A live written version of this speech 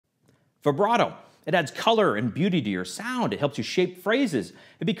Vibrato. It adds color and beauty to your sound. It helps you shape phrases.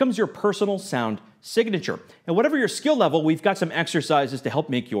 It becomes your personal sound signature. And whatever your skill level, we've got some exercises to help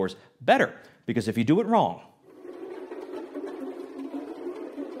make yours better. Because if you do it wrong,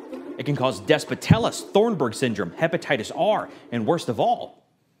 it can cause Despatelis, Thornburg syndrome, hepatitis R, and worst of all,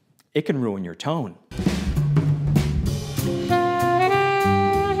 it can ruin your tone.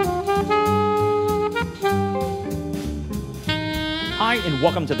 Hi, and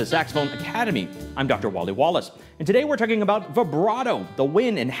welcome to the Saxophone Academy. I'm Dr. Wally Wallace, and today we're talking about vibrato, the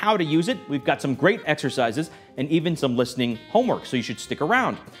when and how to use it. We've got some great exercises and even some listening homework, so you should stick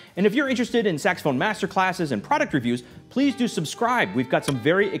around. And if you're interested in saxophone masterclasses and product reviews, please do subscribe. We've got some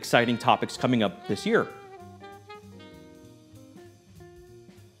very exciting topics coming up this year.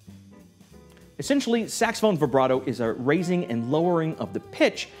 Essentially, saxophone vibrato is a raising and lowering of the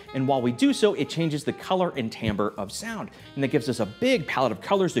pitch, and while we do so, it changes the color and timbre of sound, and that gives us a big palette of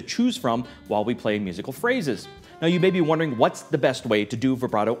colors to choose from while we play musical phrases. Now, you may be wondering what's the best way to do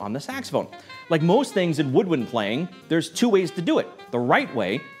vibrato on the saxophone. Like most things in woodwind playing, there's two ways to do it, the right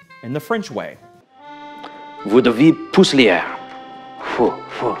way and the French way. Vous devez pousser l'air. Fou,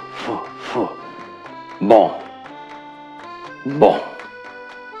 fou, fou, fou. Bon. Bon.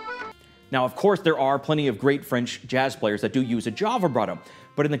 Now, of course, there are plenty of great French jazz players that do use a jaw vibrato,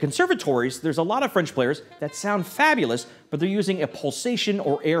 but in the conservatories, there's a lot of French players that sound fabulous, but they're using a pulsation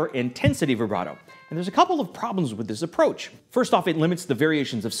or air intensity vibrato. And there's a couple of problems with this approach. First off, it limits the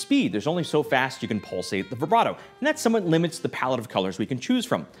variations of speed. There's only so fast you can pulsate the vibrato, and that somewhat limits the palette of colors we can choose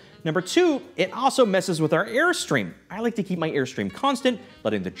from. Number two, it also messes with our airstream. I like to keep my airstream constant,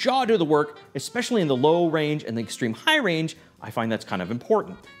 letting the jaw do the work, especially in the low range and the extreme high range. I find that's kind of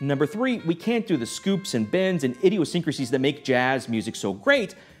important. Number three, we can't do the scoops and bends and idiosyncrasies that make jazz music so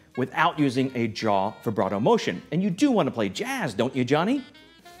great without using a jaw vibrato motion. And you do want to play jazz, don't you, Johnny?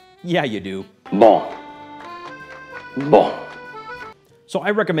 Yeah, you do. Bon. Bon. So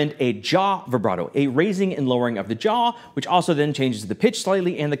I recommend a jaw vibrato, a raising and lowering of the jaw, which also then changes the pitch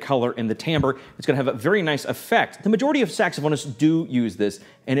slightly and the color and the timbre. It's going to have a very nice effect. The majority of saxophonists do use this,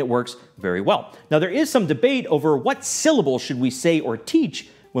 and it works very well. Now, there is some debate over what syllable should we say or teach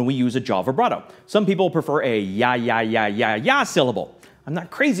when we use a jaw vibrato. Some people prefer a ya, ya, ya, ya, ya syllable. I'm not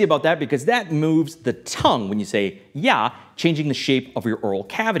crazy about that because that moves the tongue when you say ya, changing the shape of your oral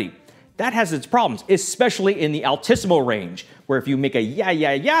cavity. That has its problems, especially in the altissimo range, where if you make a ya,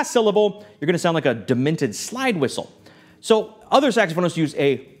 ya, ya syllable, you're going to sound like a demented slide whistle. So other saxophonists use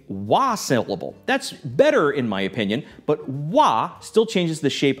a wah syllable. That's better in my opinion, but wah still changes the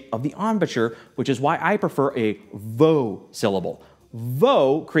shape of the embouchure, which is why I prefer a vo syllable.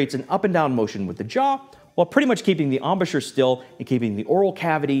 Vo creates an up and down motion with the jaw, while pretty much keeping the embouchure still and keeping the oral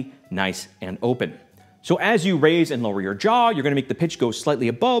cavity nice and open. So as you raise and lower your jaw, you're going to make the pitch go slightly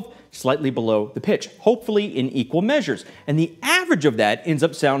above, slightly below the pitch, hopefully in equal measures. And the average of that ends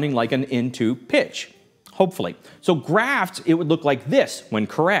up sounding like an N2 pitch, hopefully. So graphed, it would look like this when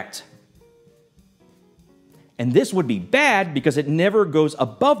correct. And this would be bad because it never goes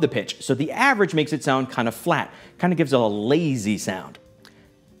above the pitch. So the average makes it sound kind of flat, kind of gives it a lazy sound.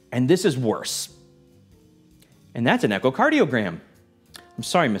 And this is worse. And that's an echocardiogram. I'm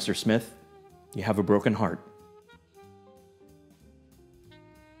sorry, Mr. Smith. You have a broken heart.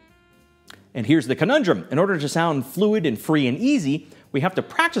 And here's the conundrum. In order to sound fluid and free and easy, we have to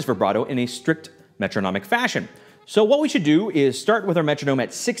practice vibrato in a strict metronomic fashion. So what we should do is start with our metronome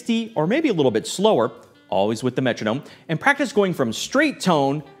at 60 or maybe a little bit slower, always with the metronome, and practice going from straight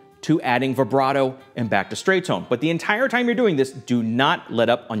tone to adding vibrato and back to straight tone. But the entire time you're doing this, do not let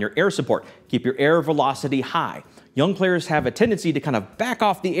up on your air support. Keep your air velocity high. Young players have a tendency to kind of back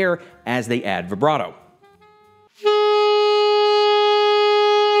off the air as they add vibrato.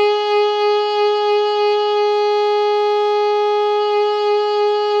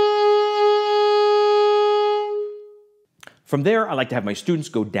 From there, I like to have my students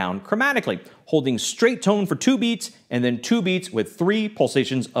go down chromatically, holding straight tone for 2 beats and then 2 beats with 3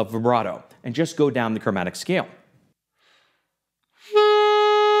 pulsations of vibrato, and just go down the chromatic scale.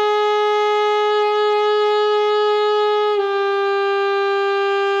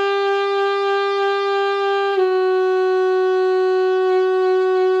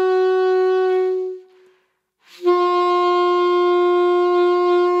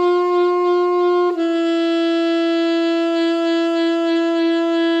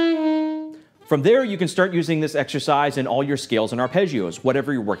 From there, you can start using this exercise in all your scales and arpeggios,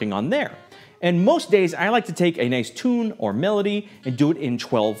 whatever you're working on there. And most days, I like to take a nice tune or melody and do it in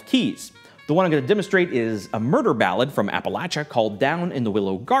 12 keys. The one I'm going to demonstrate is a murder ballad from Appalachia called Down in the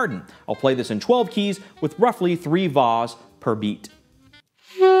Willow Garden. I'll play this in 12 keys with roughly 3 vas per beat.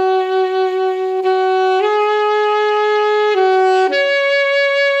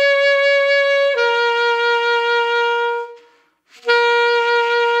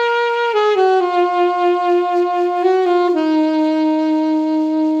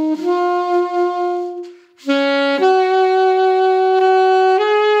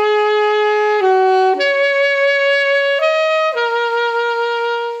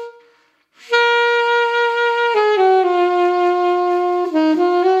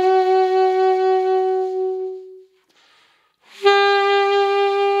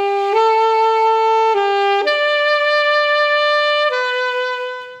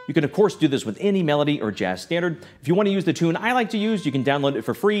 You can, of course, do this with any melody or jazz standard. If you want to use the tune I like to use, you can download it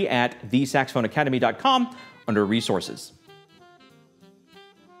for free at thesaxophoneacademy.com under Resources.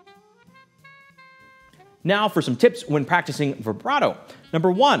 Now for some tips when practicing vibrato.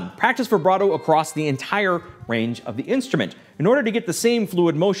 Number 1, practice vibrato across the entire range of the instrument. In order to get the same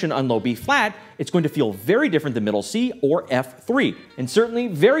fluid motion on low B flat, it's going to feel very different than middle C or F3, and certainly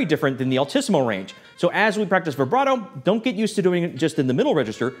very different than the altissimo range. So as we practice vibrato, don't get used to doing it just in the middle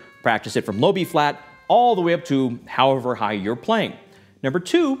register. Practice it from low B flat all the way up to however high you're playing. Number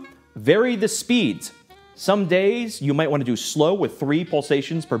 2, vary the speeds. Some days you might want to do slow with 3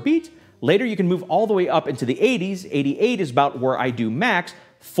 pulsations per beat. Later, you can move all the way up into the 80s. 88 is about where I do max,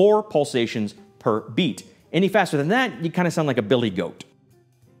 4 pulsations per beat. Any faster than that, you kind of sound like a billy goat.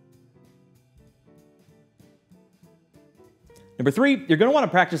 Number 3, you're going to want to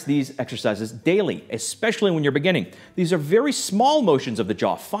practice these exercises daily, especially when you're beginning. These are very small motions of the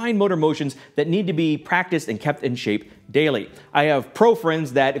jaw, fine motor motions that need to be practiced and kept in shape daily. I have pro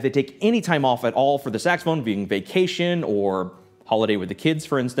friends that if they take any time off at all for the saxophone, being vacation or holiday with the kids,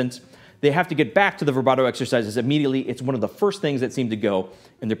 for instance, they have to get back to the vibrato exercises immediately. It's one of the first things that seem to go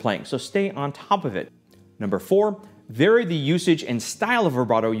in their playing, so stay on top of it. Number 4, vary the usage and style of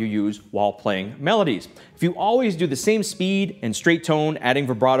vibrato you use while playing melodies. If you always do the same speed and straight tone, adding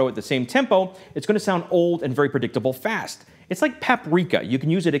vibrato at the same tempo, it's going to sound old and very predictable fast. It's like paprika. You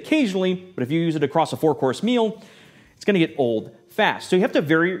can use it occasionally, but if you use it across a 4-course meal, it's going to get old fast. So you have to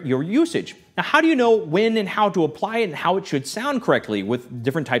vary your usage. Now, how do you know when and how to apply it and how it should sound correctly with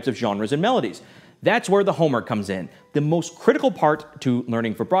different types of genres and melodies? That's where the homework comes in. The most critical part to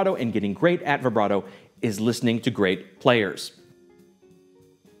learning vibrato and getting great at vibrato is listening to great players.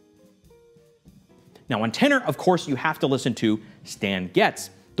 Now, on tenor, of course, you have to listen to Stan Getz.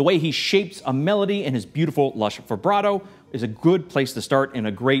 The way he shapes a melody in his beautiful, lush vibrato is a good place to start and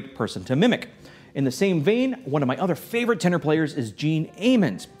a great person to mimic. In the same vein, one of my other favorite tenor players is Gene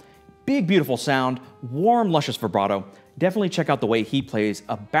Ammons. Big, beautiful sound, warm, luscious vibrato. Definitely check out the way he plays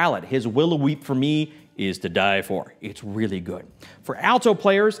a ballad. His Willow Weep for me is to die for. It's really good. For alto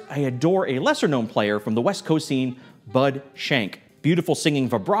players, I adore a lesser-known player from the West Coast scene, Bud Shank. Beautiful singing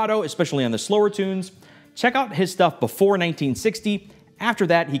vibrato, especially on the slower tunes. Check out his stuff before 1960. After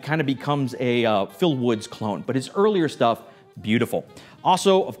that, he kind of becomes a Phil Woods clone, but his earlier stuff, beautiful.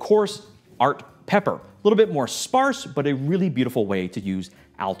 Also, of course, Art Pepper. A little bit more sparse, but a really beautiful way to use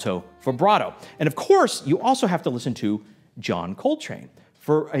alto vibrato. And of course, you also have to listen to John Coltrane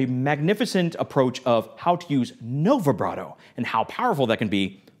for a magnificent approach of how to use no vibrato and how powerful that can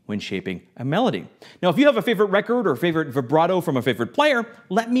be when shaping a melody. Now, if you have a favorite record or favorite vibrato from a favorite player,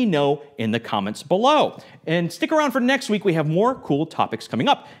 let me know in the comments below. And stick around for next week. We have more cool topics coming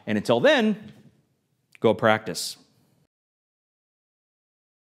up. And until then, go practice.